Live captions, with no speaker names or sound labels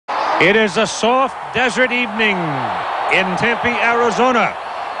It is a soft desert evening in Tempe, Arizona,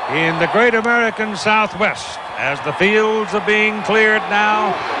 in the great American Southwest. As the fields are being cleared now,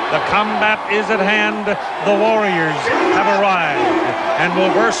 the combat is at hand. The Warriors have arrived and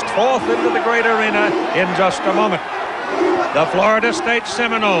will burst forth into the great arena in just a moment. The Florida State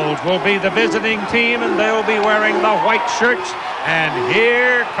Seminoles will be the visiting team, and they'll be wearing the white shirts. And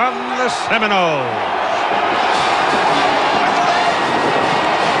here come the Seminoles.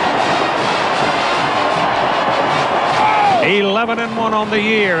 11-1 on the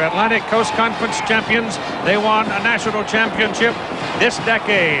year. Atlantic Coast Conference champions. They won a national championship this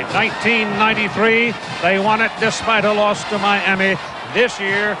decade. 1993. They won it despite a loss to Miami. This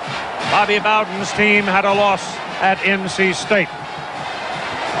year, Bobby Bowden's team had a loss at NC State.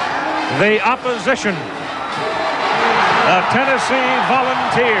 The opposition, the Tennessee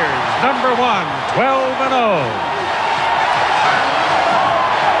Volunteers, number 1, 12-0.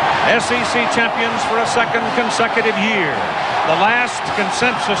 SEC champions for a second consecutive year. The last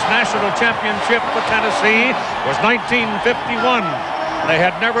consensus national championship for Tennessee was 1951. They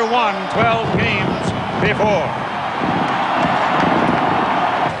had never won 12 games before.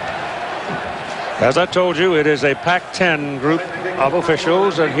 As I told you, it is a Pac-10 group of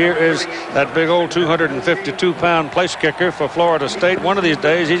officials, and here is that big old 252-pound place kicker for Florida State. One of these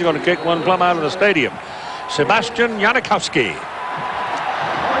days, he's going to kick one plumb out of the stadium. Sebastian Janikowski.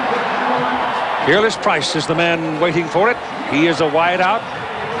 Peerless Price is the man waiting for it. He is a wide out,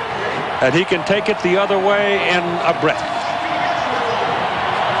 and he can take it the other way in a breath.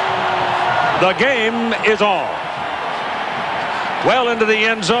 The game is on. Well into the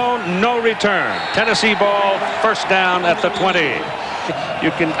end zone, no return. Tennessee ball, first down at the 20. You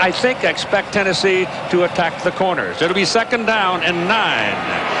can, I think, expect Tennessee to attack the corners. It'll be second down and 9.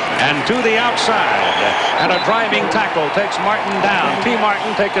 And to the outside, and a driving tackle takes Martin down. T.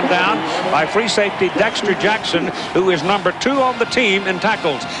 Martin taken down by free safety Dexter Jackson, who is number 2 on the team in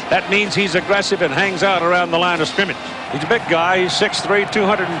tackles. That means he's aggressive and hangs out around the line of scrimmage. He's a big guy. He's 6'3",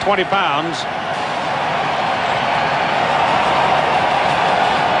 220 pounds.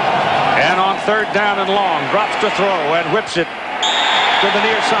 And on third down and long, drops to throw and whips it to the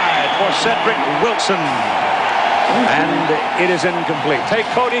near side for Cedric Wilson. And it is incomplete. Take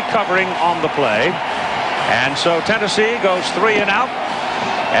Cody covering on the play. And so Tennessee goes 3 and out.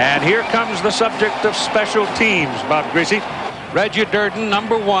 And here comes the subject of special teams, Bob Greasy. Reggie Durden,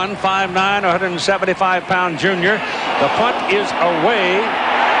 number 1, 5'9", 175-pound junior. The punt is away.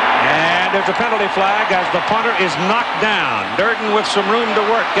 And there's a penalty flag as the punter is knocked down. Durden with some room to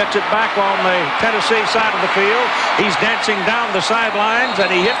work gets it back on the Tennessee side of the field. He's dancing down the sidelines,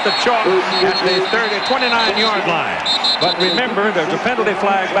 and he hit the chalk at the 29-yard line. But remember, there's a penalty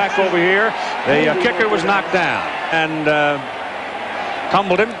flag back over here. The kicker was knocked down and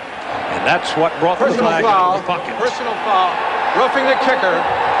tumbled him, and that's what brought the flag out of the pocket. Personal foul, roughing the kicker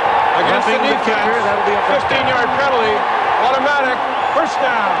against the defense. That'll be a 15-yard penalty, automatic. First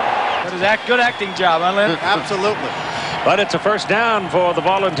down. That is good acting job, huh, Lynn? Absolutely. But it's a first down for the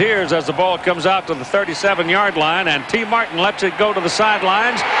Volunteers as the ball comes out to the 37-yard line, and T. Martin lets it go to the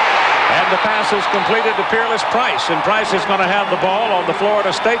sidelines. And the pass is completed to Peerless Price, and Price is going to have the ball on the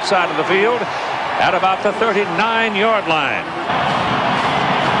Florida State side of the field at about the 39-yard line.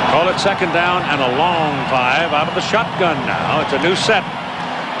 Call it second down and a long 5 out of the shotgun now. It's a new set.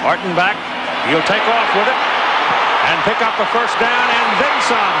 Martin back. He'll take off with it and pick up the first down and then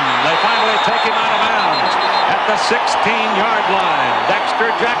some. They finally take him out of bounds at the 16-yard line. Dexter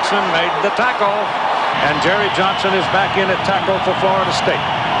Jackson made the tackle, and Jerry Johnson is back in at tackle for Florida State.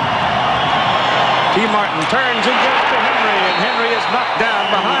 T. Martin turns and gives to Henry, and Henry is knocked down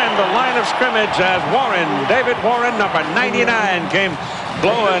behind the line of scrimmage as Warren, David Warren, number 99, came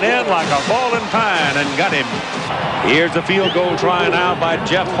blowing in like a ball in pine and got him. Here's the field goal try now by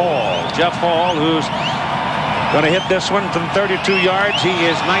Jeff Hall. Jeff Hall, who's going to hit this one from 32 yards. He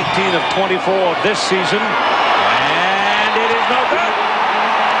is 19 of 24 this season. And it is no good.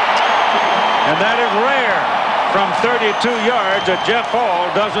 And that is rare. From 32 yards, Jeff Hall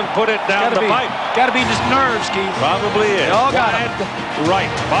doesn't put it down the pipe. Got to be just nerves, Keith. Probably is. Wide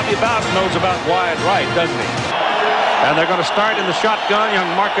right. Bobby Bowden knows about wide right, doesn't he? And they're going to start in the shotgun. Young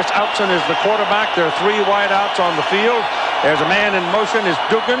Marcus Outson is the quarterback. There are 3 wideouts on the field. There's a man in motion, is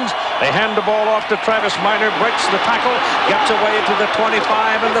Dugans. They hand the ball off to Travis Minor, breaks the tackle, gets away to the 25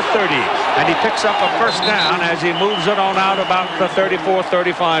 and the 30. And he picks up a first down as he moves it on out about the 34,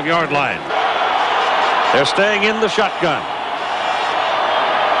 35-yard line. They're staying in the shotgun.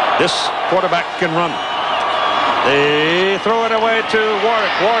 This quarterback can run. They throw it away to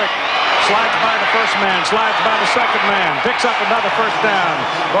Warwick. Warwick Slides by the first man, slides by the second man, picks up another first down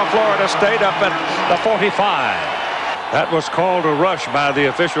for Florida State up at the 45. That was called a rush by the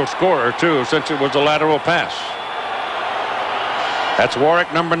official scorer, too, since it was a lateral pass. That's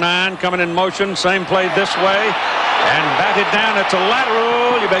Warwick, number 9, coming in motion. Same play this way. And batted down. It's a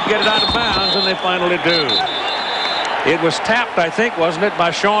lateral. You better get it out of bounds, and they finally do. It was tapped, I think, wasn't it, by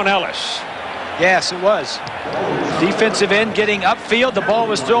Sean Ellis? Yes, it was. Defensive end getting upfield. The ball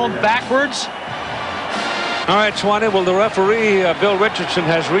was thrown backwards. All right, Swanee. Well, the referee, Bill Richardson,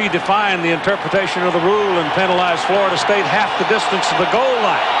 has redefined the interpretation of the rule and penalized Florida State half the distance to the goal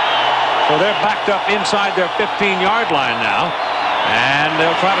line. So they're backed up inside their 15-yard line now. And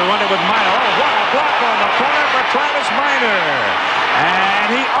they'll try to run it with Minor. Oh, what a block on the corner for Travis Minor. And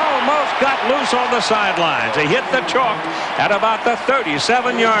he almost got loose on the sidelines. He hit the chalk at about the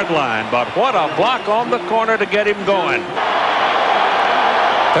 37-yard line. But what a block on the corner to get him going.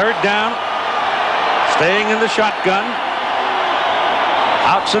 Third down. Staying in the shotgun.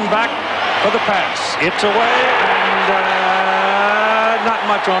 Outson back for the pass. It's away and not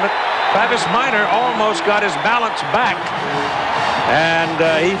much on it. Travis Minor almost got his balance back. And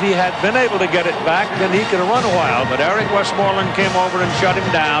if he had been able to get it back, then he could have run a while. But Eric Westmoreland came over and shut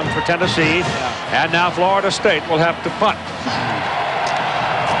him down for Tennessee. And now Florida State will have to punt.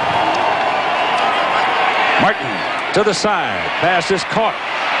 Martin to the side. Pass is caught.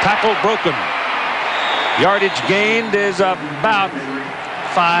 Tackle broken. Yardage gained is about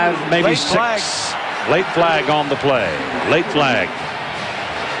 5, maybe 6. Late flag on the play. Late flag.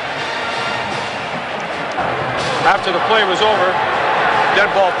 After the play was over, dead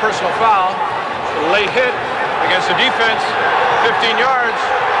ball personal foul, late hit against the defense, 15 yards,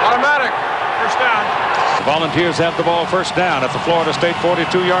 automatic, first down. The Volunteers have the ball first down at the Florida State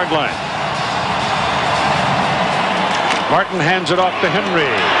 42-yard line. Martin hands it off to Henry.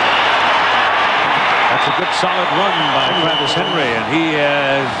 That's a good solid run by Travis Henry, and he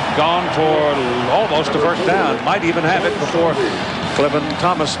has gone for almost a first down. Might even have it before Clevin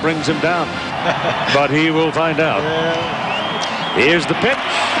Thomas brings him down. But he will find out. Here's the pitch.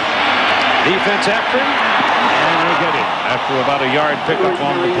 Defense after him. And they get him after about a yard pickup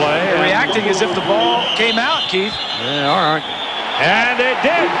on the play. Reacting as if the ball came out, Keith. Yeah, all right. And it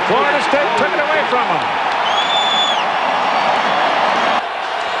did. Florida State took it away from him.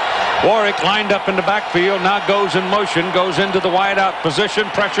 Warwick lined up in the backfield, now goes in motion, goes into the wide-out position.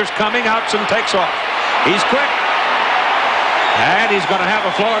 Pressure's coming. Outson takes off. He's quick. And he's going to have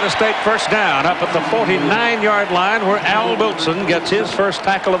a Florida State first down up at the 49-yard line where Al Wilson gets his first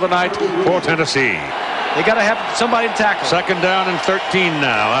tackle of the night for Tennessee. They got to have somebody to tackle. Second down and 13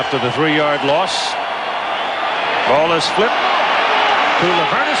 now after the 3-yard loss. Ball is flipped to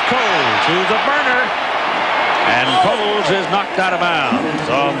Lavernus Cole, to the burner. And Coles is knocked out of bounds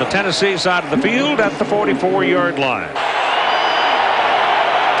on the Tennessee side of the field at the 44-yard line.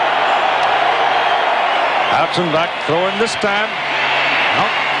 Outson back, throwing this time.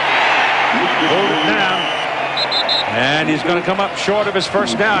 Nope. Hold it down. And he's going to come up short of his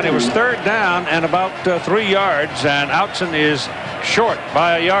first down. It was third down and about 3 yards, and Outson is short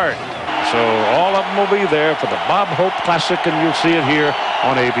by a yard. So all of them will be there for the Bob Hope Classic, and you'll see it here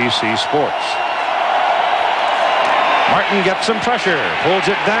on ABC Sports. Martin gets some pressure, pulls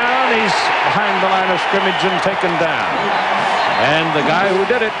it down. He's behind the line of scrimmage and taken down. And the guy who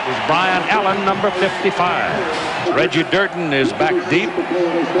did it was Brian Allen, number 55. Reggie Durden is back deep,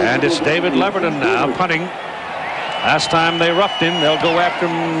 and it's David Leverton now punting. Last time they roughed him, they'll go after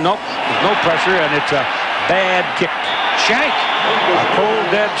him. Nope, there's no pressure, and it's a bad kick. Shank. A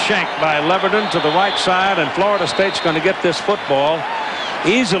cold, dead shank by Leverton to the right side, and Florida State's going to get this football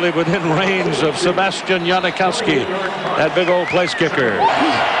easily within range of Sebastian Janikowski, that big old place kicker.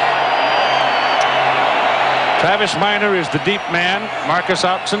 Travis Minor is the deep man. Marcus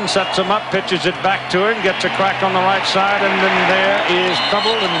Outson sets him up, pitches it back to him, gets a crack on the right side, and then there is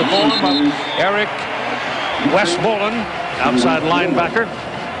trouble in the form of Eric Westmoreland, outside linebacker.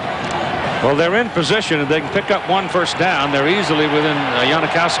 Well, they're in position, and they can pick up one first down. They're easily within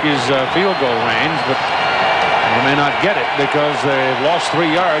Janikowski's field goal range, but they may not get it because they've lost 3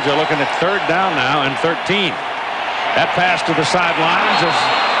 yards. They're looking at third down now and 13. That pass to the sidelines is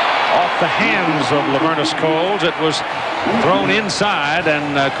off the hands of Lavernus Coles. It was thrown inside,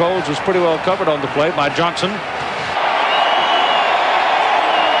 and Coles was pretty well covered on the play by Johnson.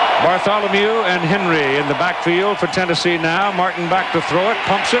 Bartholomew and Henry in the backfield for Tennessee now. Martin back to throw it,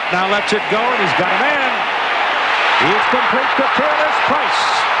 pumps it, now lets it go, and he's got a man. He's complete to Peerless Price.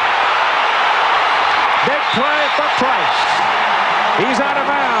 Big play for Price. He's out of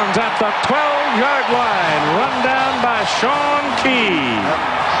bounds at the 12-yard line. Run down by Sean Key.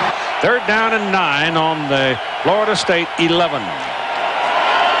 3rd down and 9 on the Florida State 11.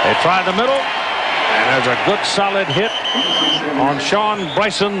 They try the middle, and there's a good solid hit on Sean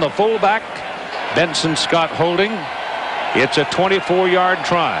Bryson, the fullback. Benson Scott holding. It's a 24-yard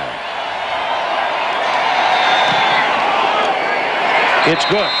try. It's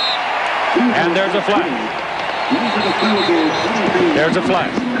good. And there's a flag. There's a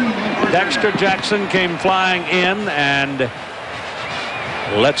flag. Dexter Jackson came flying in, and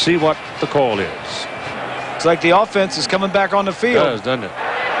let's see what the call is. It's like the offense is coming back on the field. It does, doesn't it?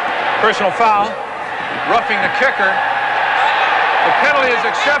 Personal foul. Roughing the kicker. The penalty is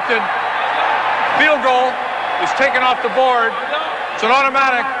accepted. Field goal is taken off the board. It's an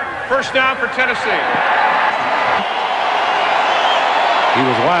automatic 1st down for Tennessee. He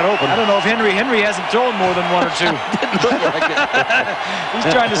was wide open. I don't know if Henry hasn't thrown more than 1 or 2. Didn't look like it. He's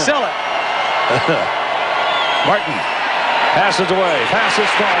trying to sell it. Martin passes away. Passes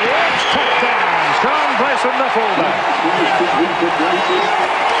far. It's touchdown. Sean Bryson, the fullback.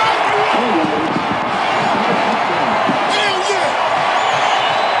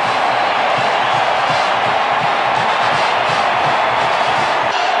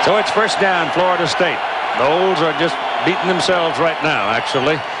 So it's 1st down, Florida State. The Noles are just beating themselves right now,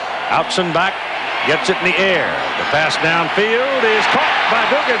 actually. Outson back, gets it in the air. The pass downfield is caught by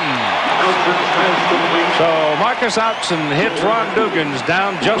Dugan. So Marcus Outson hits Ron Dugans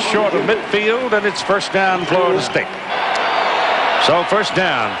down just short of midfield, and it's 1st down, Florida State. So 1st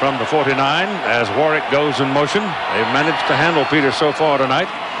down from the 49 as Warwick goes in motion. They've managed to handle Peter so far tonight.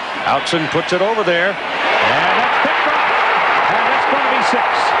 Outson puts it over there, and that's picked up. And it's going to be 6.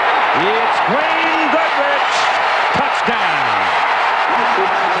 It's Green Goodrich. Touchdown.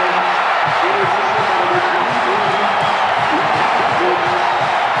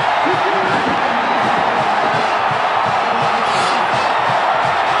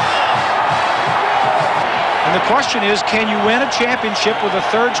 And the question is, can you win a championship with a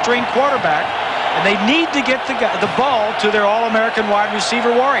 3rd-string quarterback? And they need to get the ball to their All-American wide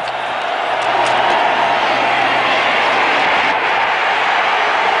receiver, Warwick.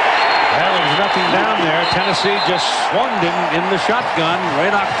 Well, there's nothing down there. Tennessee just swung him in the shotgun.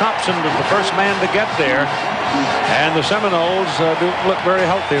 Raynock Thompson was the first man to get there. And the Seminoles do look very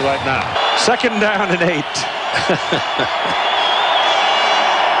healthy right now. 2nd down and 8.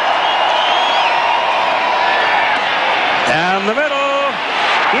 Down the middle.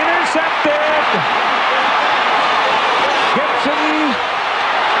 Intercepted. Gibson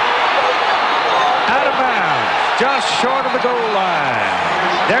out of bounds. Just short of the goal line.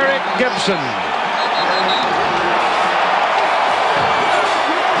 Derek Gibson.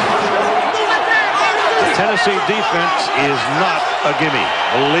 The Tennessee defense is not a gimme,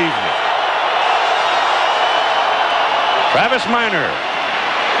 believe me. Travis Minor.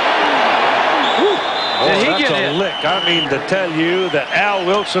 Did he that's get a it? lick. I mean to tell you that Al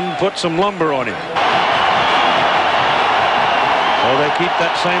Wilson put some lumber on him. Well, they keep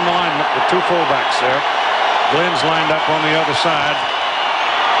that same alignment with 2 fullbacks there. Glenn's lined up on the other side.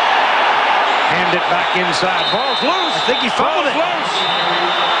 Hand it back inside. Ball's loose. I think he fumbled it. Loose.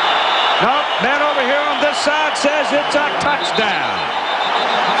 No, man over here on this side says it's a touchdown.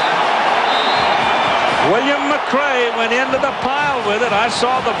 William McCray went into the pile with it. I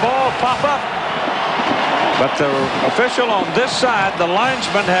saw the ball pop up. But the official on this side, the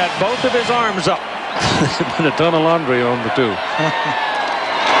linesman, had both of his arms up. Been a ton of laundry on the 2.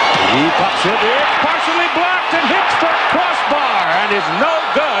 He pops it. It's partially blocked and hits the crossbar and is no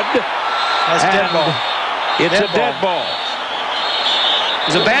good. That's dead ball. It's a dead ball.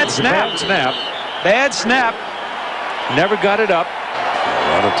 It was a bad snap. Bad snap. Never got it up.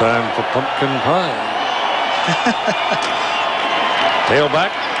 A lot of time for pumpkin pie.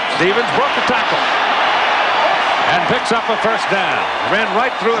 Tailback. Stevens broke the tackle and picks up a 1st down. Ran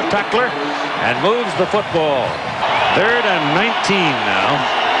right through a tackler and moves the football. 3rd and 19 now.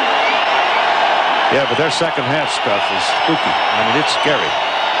 Yeah, but their second half stuff is spooky. I mean, it's scary.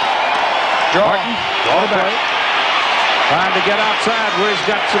 Martin, draw back. Trying to get outside where he's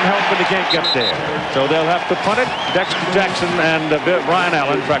got some help, but he can't get there. So they'll have to punt it. Dexter Jackson and Brian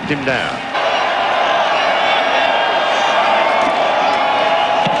Allen tracked him down.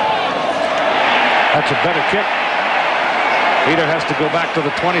 That's a better kick. Peter has to go back to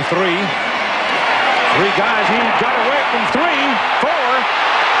the 23. 3 guys. He got away from 3, 4,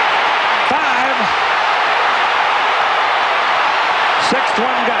 5. 6th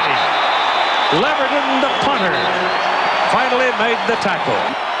one got him. Leverton, the punter, finally made the tackle.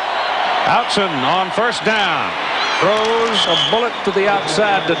 Outson on 1st down. Throws a bullet to the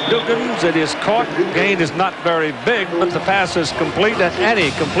outside to Dugans. It is caught. Gain is not very big, but the pass is complete. And any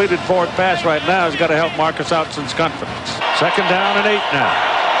completed forward pass right now has got to help Marcus Outson's confidence. Second down and 8 now.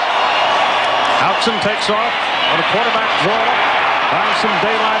 Outson takes off on a quarterback draw. Finds some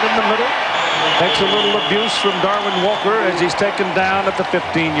daylight in the middle. Takes a little abuse from Darwin Walker as he's taken down at the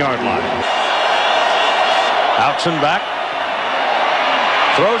 15-yard line. Outson back.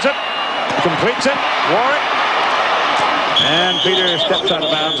 Throws it. Completes it. Warwick. And Peter steps out of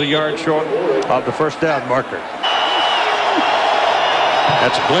bounds a yard short of the first down marker.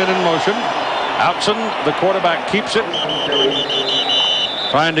 That's Glenn in motion. Outson, the quarterback, keeps it.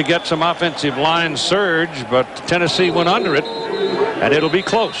 Trying to get some offensive line surge, but Tennessee went under it, and it'll be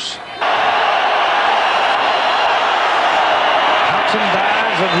close. Outson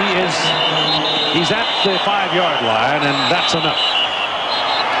dives, and he's at the 5-yard line, and that's enough.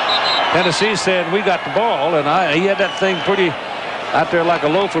 Tennessee said, we got the ball, and he had that thing pretty out there like a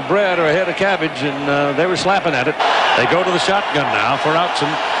loaf of bread or a head of cabbage, and they were slapping at it. They go to the shotgun now for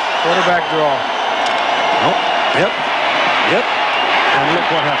Outson. Quarterback draw. Oh, yep. And look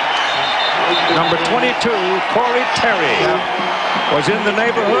what happened. Number 22, Corey Terry, was in the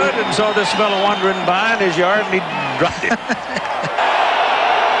neighborhood and saw this fellow wandering by in his yard, and he dropped it.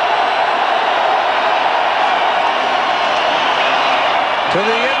 To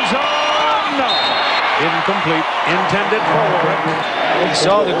the end zone. No. Incomplete. Intended for Warwick. We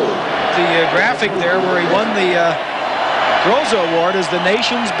saw the graphic there where he won the Groza Award as the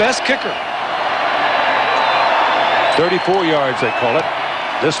nation's best kicker. 34 yards, they call it.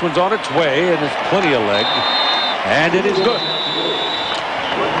 This one's on its way, and it's plenty of leg. And it is good.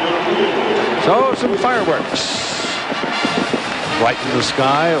 So, some fireworks. Brighten the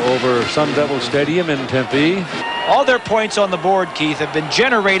sky over Sun Devil Stadium in Tempe. All their points on the board, Keith, have been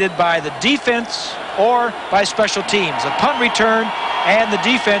generated by the defense or by special teams. A punt return and the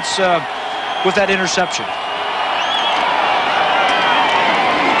defense with that interception.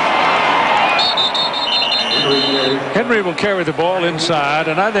 Henry will carry the ball inside,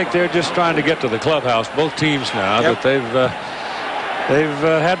 and I think they're just trying to get to the clubhouse, both teams now. Yep. That they've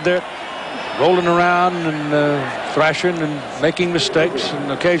had their rolling around and thrashing and making mistakes,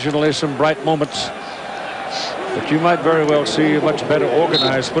 and occasionally some bright moments. But you might very well see a much better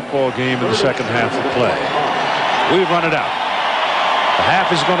organized football game in the second half of play. We've run it out. The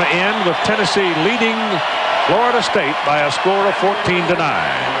half is going to end with Tennessee leading Florida State by a score of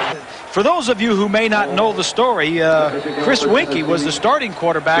 14-9. For those of you who may not know the story, Chris Winkie was the starting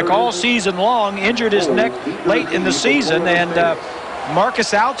quarterback all season long, injured his neck late in the season, and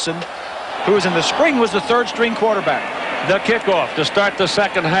Marcus Outson, who was in the spring, was the third-string quarterback. The kickoff to start the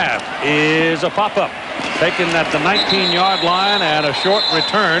second half is a pop-up taken at the 19-yard line, and a short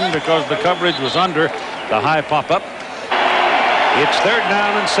return because the coverage was under the high pop-up. It's third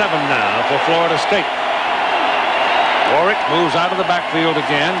down and 7 now for Florida State. Warwick moves out of the backfield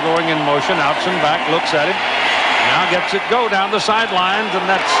again, going in motion. Outson back, looks at it. Now gets it go down the sidelines, and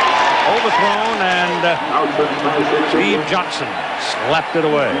that's overthrown, and Steve Johnson slapped it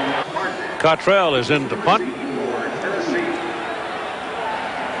away. Cottrell is in to punt.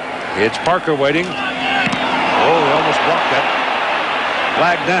 It's Parker waiting. Oh, they almost blocked that.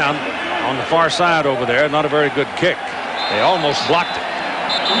 Flag down on the far side over there. Not a very good kick. They almost blocked it.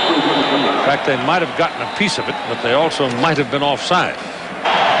 In fact, they might have gotten a piece of it, but they also might have been offside.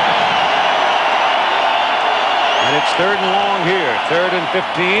 And it's third and long here. Third and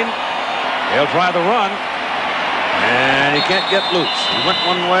 15. They'll try the run. And he can't get loose. He went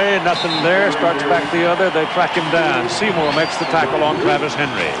one way, nothing there. Starts back the other. They track him down. Seymour makes the tackle on Travis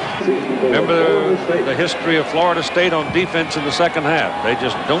Henry. Remember the history of Florida State on defense in the second half. They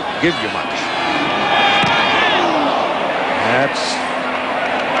just don't give you much. That's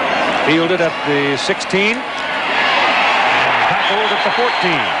fielded at the 16. And tackled at the 14.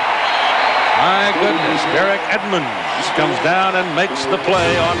 My goodness, Derek Edmonds comes down and makes the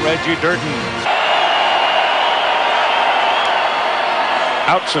play on Reggie Durden.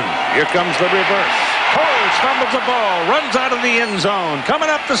 Outson, here comes the reverse. Oh, stumbles the ball, runs out of the end zone, coming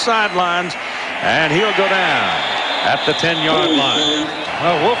up the sidelines, and he'll go down at the 10-yard line.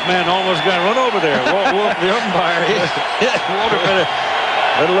 Well, Wolfman almost got run over there. Wolf, the umpire, Walter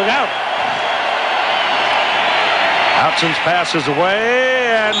better look out. Outson's pass is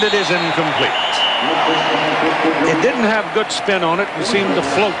away, and it is incomplete. It didn't have good spin on it and seemed to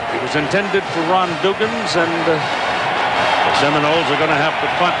float. It was intended for Ron Dugans, and the Seminoles are going to have to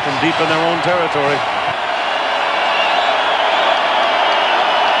punt from deep in their own territory.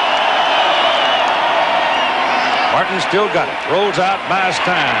 Martin still got it. Rolls out, buys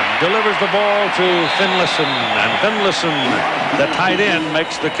time. Delivers the ball to Finlayson. And Finlayson, the tight end,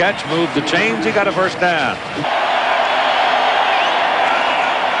 makes the catch. Moved the chains. He got a first down.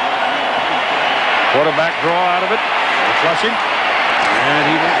 Quarterback draw out of it. Flushing. And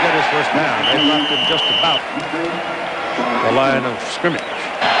he won't get his first down. They dropped him just about the line of scrimmage.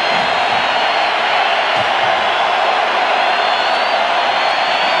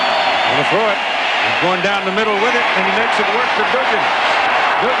 Gonna throw it. He's going down the middle with it, and he makes it work for Duggins.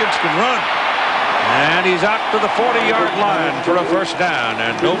 Duggins can run. And he's out to the 40-yard line for a first down,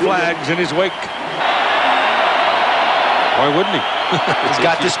 and no flags in his wake. Why wouldn't he? He's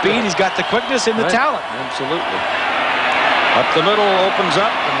got the speed, he's got the quickness and the talent. Absolutely. Up the middle, opens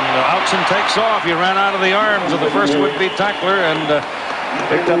up, and Outson takes off. He ran out of the arms of the first would-be tackler and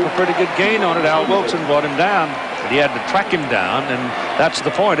picked up a pretty good gain on it. Al Wilson brought him down, but he had to track him down, and that's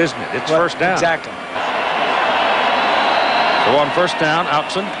the point, isn't it? It's first down. Exactly. So on first down,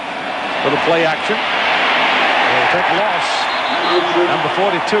 Outson, little play action. They'll take a loss. Number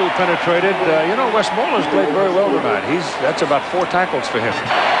 42 penetrated. You know, Westmoreland's played very well tonight. That's about 4 tackles for him.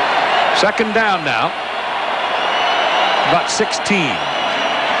 Second down now. About 16.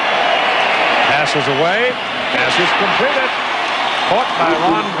 Passes away. Pass is completed. Caught by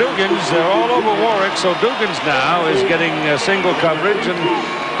Ron Duggins. They're all over Warwick, so Duggins now is getting single coverage, and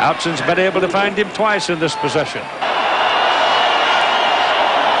Outson's been able to find him twice in this possession.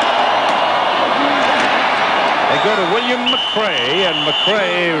 They go to William McCray, and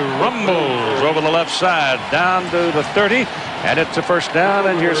McCray rumbles over the left side down to the 30, and it's a first down,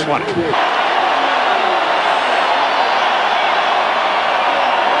 and here's Swanee.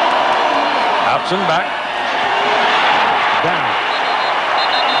 Outson back. Down.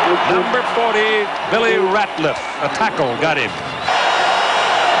 Number 40, Billy Ratliff. A tackle got him.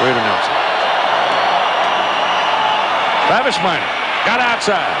 Wait a minute. Travis Minor got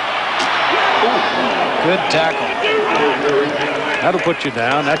outside. Good tackle. That'll put you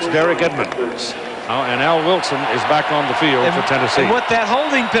down. That's Derek Edmonds. And Al Wilson is back on the field for Tennessee. And what that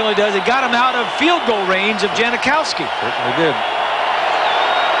holding penalty does, it got him out of field goal range of Janikowski. Certainly did.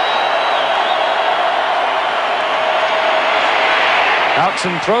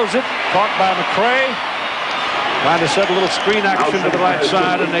 Outson throws it, caught by McCray. Trying to set a little screen action to the right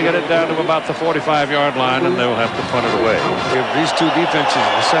side, and they get it down to about the 45-yard line, and they'll have to punt it away. These two defenses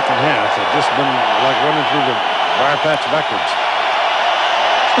in the second half have just been like running through the briar patch backwards.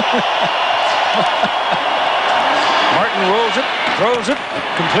 Martin rolls it, throws it,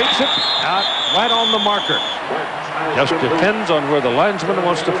 completes it, out right on the marker. Just depends on where the linesman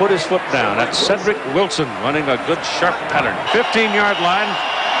wants to put his foot down. That's Cedric Wilson running a good sharp pattern. 15-yard line,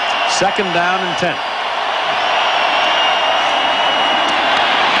 second down and 10.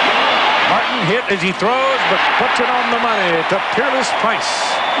 Martin hit as he throws, but puts it on the money to Peerless Price.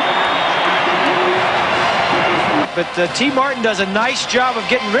 But T. Martin does a nice job of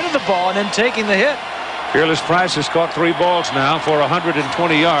getting rid of the ball and then taking the hit. Peerless Price has caught 3 balls now for 120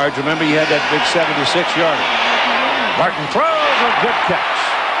 yards. Remember, he had that big 76-yarder. Martin throws a good catch.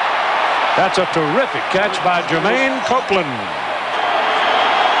 That's a terrific catch by Jermaine Copeland.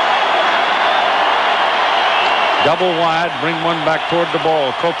 Double wide, bring one back toward the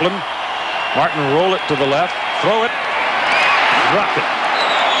ball. Copeland. Martin roll it to the left, throw it, drop it.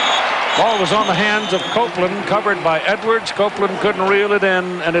 Ball was on the hands of Copeland, covered by Edwards. Copeland couldn't reel it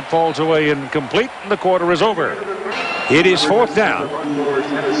in, and it falls away incomplete, and the quarter is over. It is fourth down,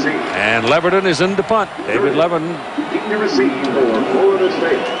 and Leverton is in to punt. David Levin.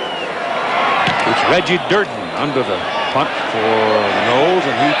 It's Reggie Durden under the punt for the Noles,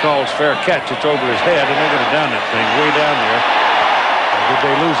 and he calls fair catch. It's over his head, and they're going to down that thing way down there. Or did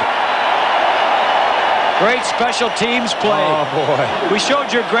they lose it? Great special teams play. Oh, boy. We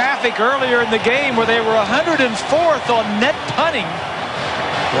showed your graphic earlier in the game where they were 104th on net punting.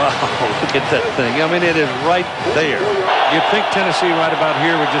 Wow, look at that thing. I mean, it is right there. You'd think Tennessee right about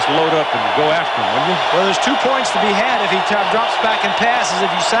here would just load up and go after him, wouldn't you? Well, there's 2 points to be had if he drops back and passes if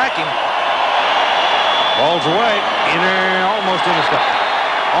you sack him. Ball's away. Almost intercepted.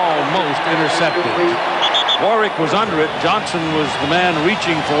 Almost intercepted. Warwick was under it. Johnson was the man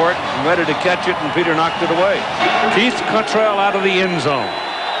reaching for it and ready to catch it, and Peter knocked it away. Keith Cottrell out of the end zone.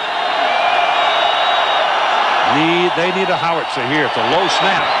 They need a howitzer here. It's a low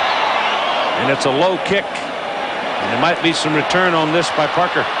snap, and it's a low kick. And there might be some return on this by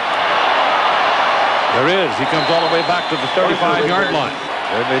Parker. There is. He comes all the way back to the 35-yard line.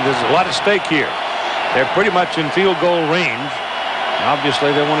 There's a lot at stake here. They're pretty much in field goal range.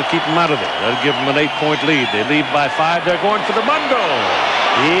 Obviously, they want to keep them out of it. That'll give them an 8-point lead. They lead by 5. They're going for the bundle.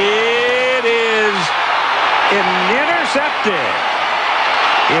 It is Intercepted.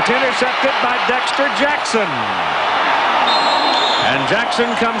 It's intercepted by Dexter Jackson. And Jackson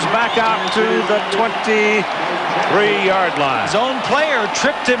comes back out to the 23-yard line. His own player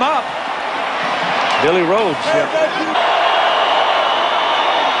tripped him up. Billy Rhodes. Yep.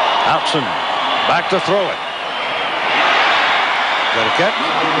 Outson back to throw it. Got a catch.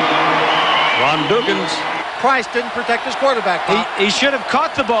 Ron Dugans. Price didn't protect his quarterback. He should have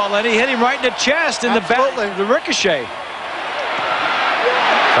caught the ball, and he hit him right in the chest in the back, the ricochet.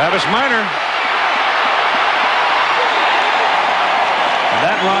 Travis Minor.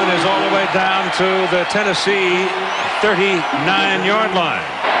 That run is all the way down to the Tennessee 39-yard line.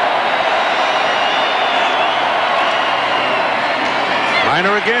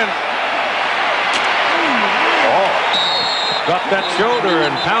 Minor again. Oh. Dropped that shoulder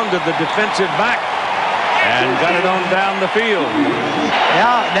and pounded the defensive back and got it on down the field.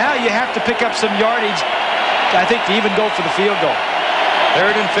 Now you have to pick up some yardage, I think, to even go for the field goal.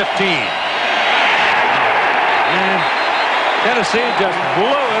 3rd and 15. And Tennessee just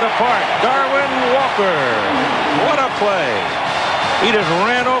blew it apart. Darwin Walker. What a play. He just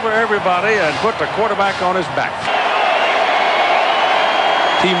ran over everybody and put the quarterback on his back.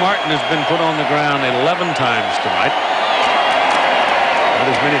 T. Martin has been put on the ground 11 times tonight. Not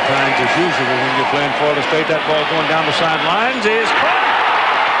as many times as usual when you're playing Florida State. That ball going down the sidelines is caught.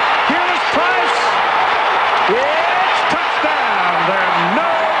 Peerless Price. It's touchdown. There are no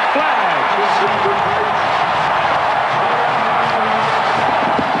flags.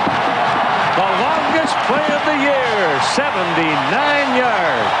 The longest play of the year, 79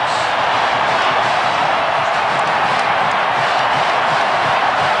 yards.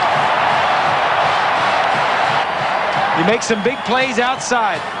 You make some big plays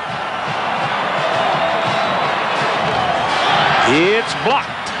outside. It's blocked.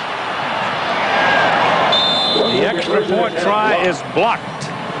 The extra point try is blocked.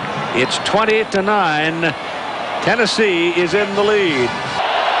 It's 20-9. Tennessee is in the lead.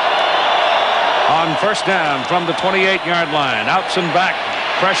 On first down from the 28-yard line. Outson back.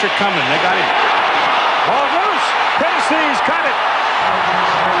 Pressure coming. They got him. Ball loose. Tennessee's got it.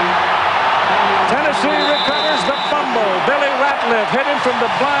 Tennessee recovers the fumble. Billy Ratliff hit him from the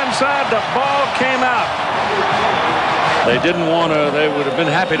blind side. The ball came out. They didn't want to. They would have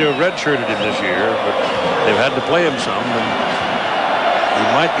been happy to have redshirted him this year, but they've had to play him some. And he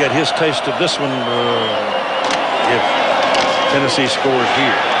might get his taste of this one if Tennessee scores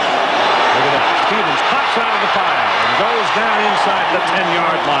here. Look at that. Stevens pops out of the pile and goes down inside the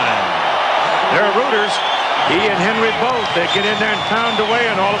 10-yard line. There are rooters. He and Henry both. They get in there and pound away,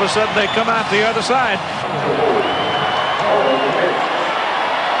 and all of a sudden they come out the other side.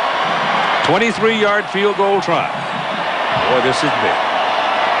 23-yard field goal try. Boy, this is big.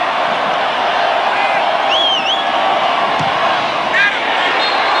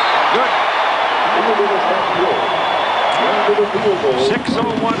 Good.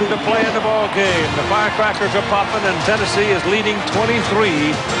 6:01 to play in the ball game. The firecrackers are popping, and Tennessee is leading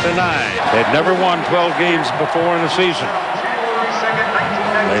 23-9. They've never won 12 games before in a season.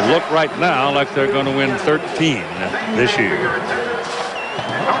 They look right now like they're going to win 13 this year.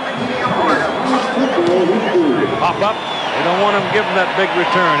 Pop up. They don't want them giving that big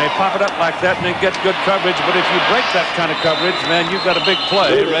return. They pop it up like that and it gets good coverage. But if you break that kind of coverage, man, you've got a big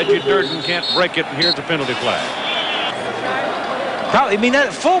play. Reggie Durden can't break it, and here's a penalty flag. Probably, I mean,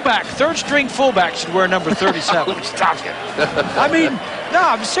 that fullback, third-string fullback should wear number 37. Stop it. I mean, no,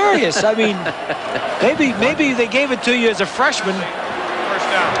 I'm serious. I mean, maybe they gave it to you as a freshman.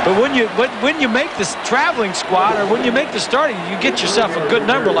 But when you make this traveling squad, or when you make the starting, you get yourself a good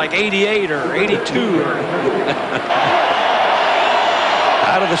number like 88 or 82.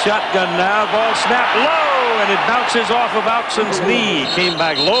 Out of the shotgun now. Ball snapped low, and it bounces off of Outson's knee. Came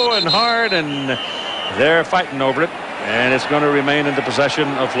back low and hard, and they're fighting over it. And it's going to remain in the possession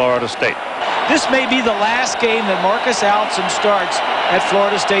of Florida State. This may be the last game that Marcus Outson starts at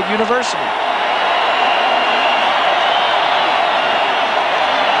Florida State University.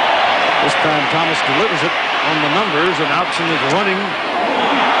 This time Thomas delivers it on the numbers, and Outson is running.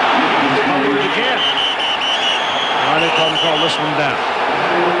 He's fumbled again. Now they call this one down.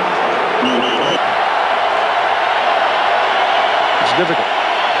 It's difficult.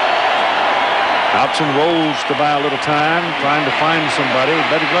 Outson rolls to buy a little time, trying to find somebody.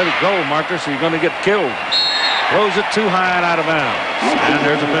 Better let it go, Marcus, or you're going to get killed. Throws it too high and out of bounds. And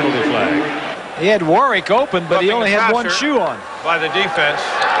there's a penalty flag. He had Warwick open, but he only had one shoe on. By the defense.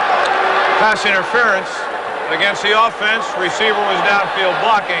 Pass interference against the offense. Receiver was downfield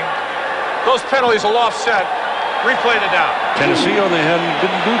blocking. Those penalties will offset. Replay the down. Tennessee on the hand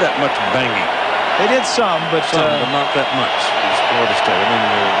didn't do that much banging. They did some, but not that much. Florida State. I mean,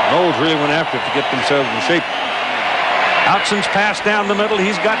 the Noles really went after it to get themselves in shape. Outson's pass down the middle.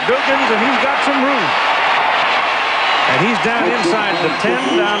 He's got Dugans, and he's got some room. And he's down inside the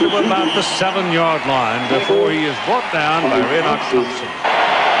 10, down to about the 7-yard line before he is brought down by Raynoch Thompson.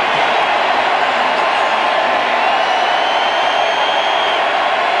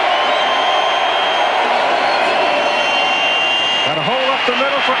 Got a hole up the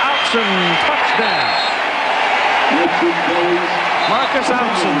middle for Outson. Touchdown. Marcus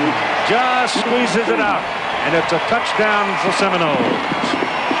Outson just squeezes it out, and it's a touchdown for Seminoles.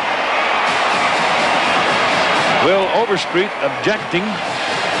 Will Overstreet objecting.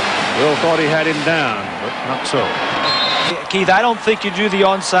 Will thought he had him down, but not so. Keith, I don't think you do the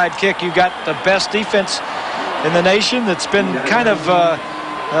onside kick. You got the best defense in the nation that's been kind of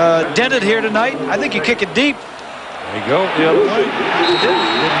dented here tonight. I think you kick it deep. There you go. The other way.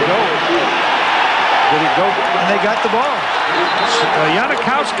 Didn't go. Did it go? And they got the ball.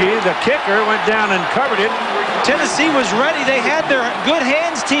 Janikowski, the kicker, went down and covered it. Tennessee was ready. They had their good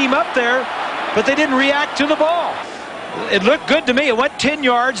hands team up there, but they didn't react to the ball. It looked good to me. It went 10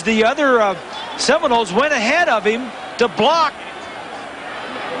 yards. The other Seminoles went ahead of him to block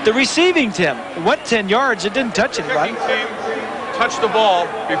the receiving team. It went 10 yards. It didn't touch anybody. The kicking team touched the ball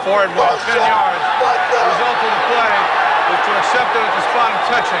before it went 10 yards. The result of the play was to accept it at the spot of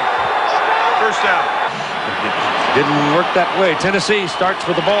touching. First down. It didn't work that way. Tennessee starts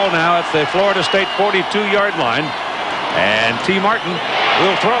with the ball now at the Florida State 42-yard line. And T. Martin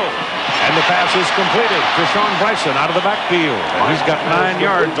will throw. And the pass is completed to Sean Bryson out of the backfield. And he's got 9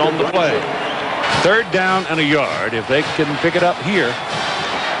 yards on the play. 3rd down and a yard if they can pick it up here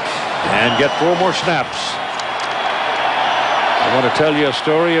and get 4 more snaps. I want to tell you a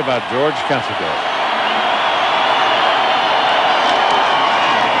story about George Caffico.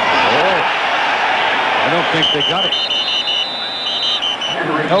 Oh, I don't think they got it.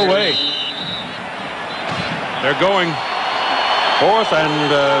 No way. They're going 4th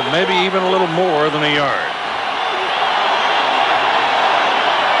and maybe even a little more than a yard.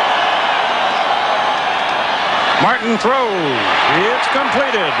 Martin throws. It's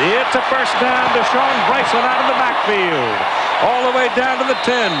completed. It's a first down to Sean Bryson out of the backfield. All the way down to the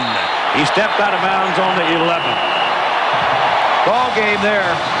 10. He stepped out of bounds on the 11. Ball game there.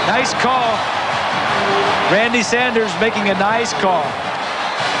 Nice call. Randy Sanders making a nice call.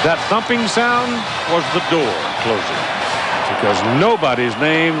 That thumping sound was the door closing, because nobody's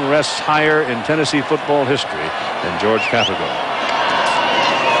name rests higher in Tennessee football history than George Caffico.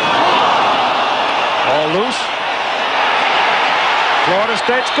 All loose. Florida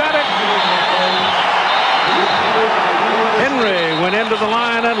State's got it. Henry went into the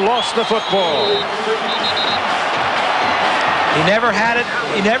line and lost the football. He never had it.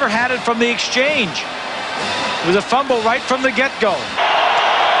 He never had it from the exchange. It was a fumble right from the get-go.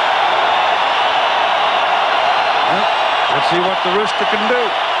 Let's see what the Rooster can do.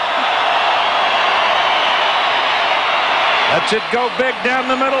 Lets it go big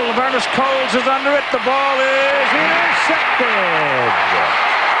down the middle. Lavernus Coles is under it. The ball is intercepted.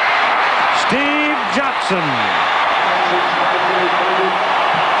 Steve Johnson.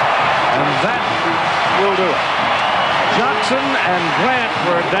 And that will do it. Johnson and Grant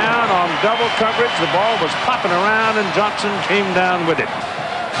were down on double coverage. The ball was popping around, and Johnson came down with it.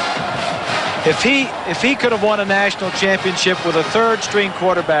 If he could have won a national championship with a 3rd-string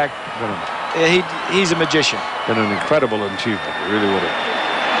quarterback, he's a magician. Been an incredible achievement. It really would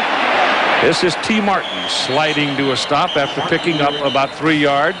have. This is T. Martin sliding to a stop after picking up about 3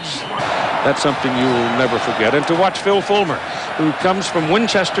 yards. That's something you will never forget. And to watch Phil Fulmer, who comes from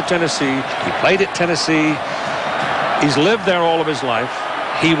Winchester, Tennessee. He played at Tennessee. He's lived there all of his life.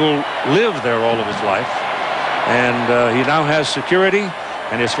 He will live there all of his life. And he now has security.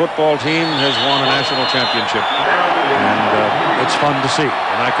 And his football team has won a national championship. And it's fun to see.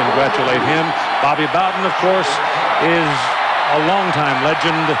 And I congratulate him. Bobby Bowden, of course, is a longtime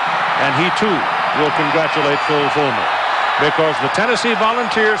legend. And he, too, will congratulate Phil Fulmer. Because the Tennessee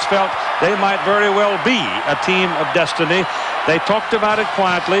Volunteers felt they might very well be a team of destiny. They talked about it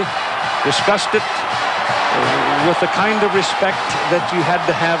quietly, discussed it with the kind of respect that you had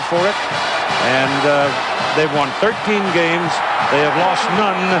to have for it. And they've won 13 games. They have lost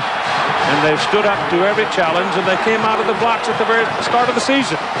none, and they've stood up to every challenge, and they came out of the blocks at the very start of the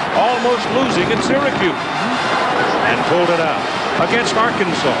season, almost losing at Syracuse, and pulled it out against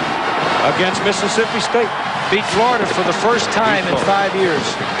Arkansas, against Mississippi State. Beat Florida for the first time in 5 years.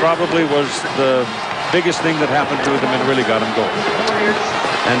 Probably was the biggest thing that happened to them and really got them going.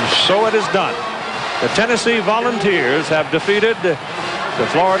 And so it is done. The Tennessee Volunteers have defeated the the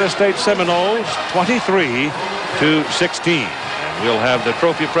Florida State Seminoles 23-16. And we'll have the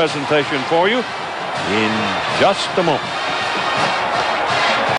trophy presentation for you in just a moment.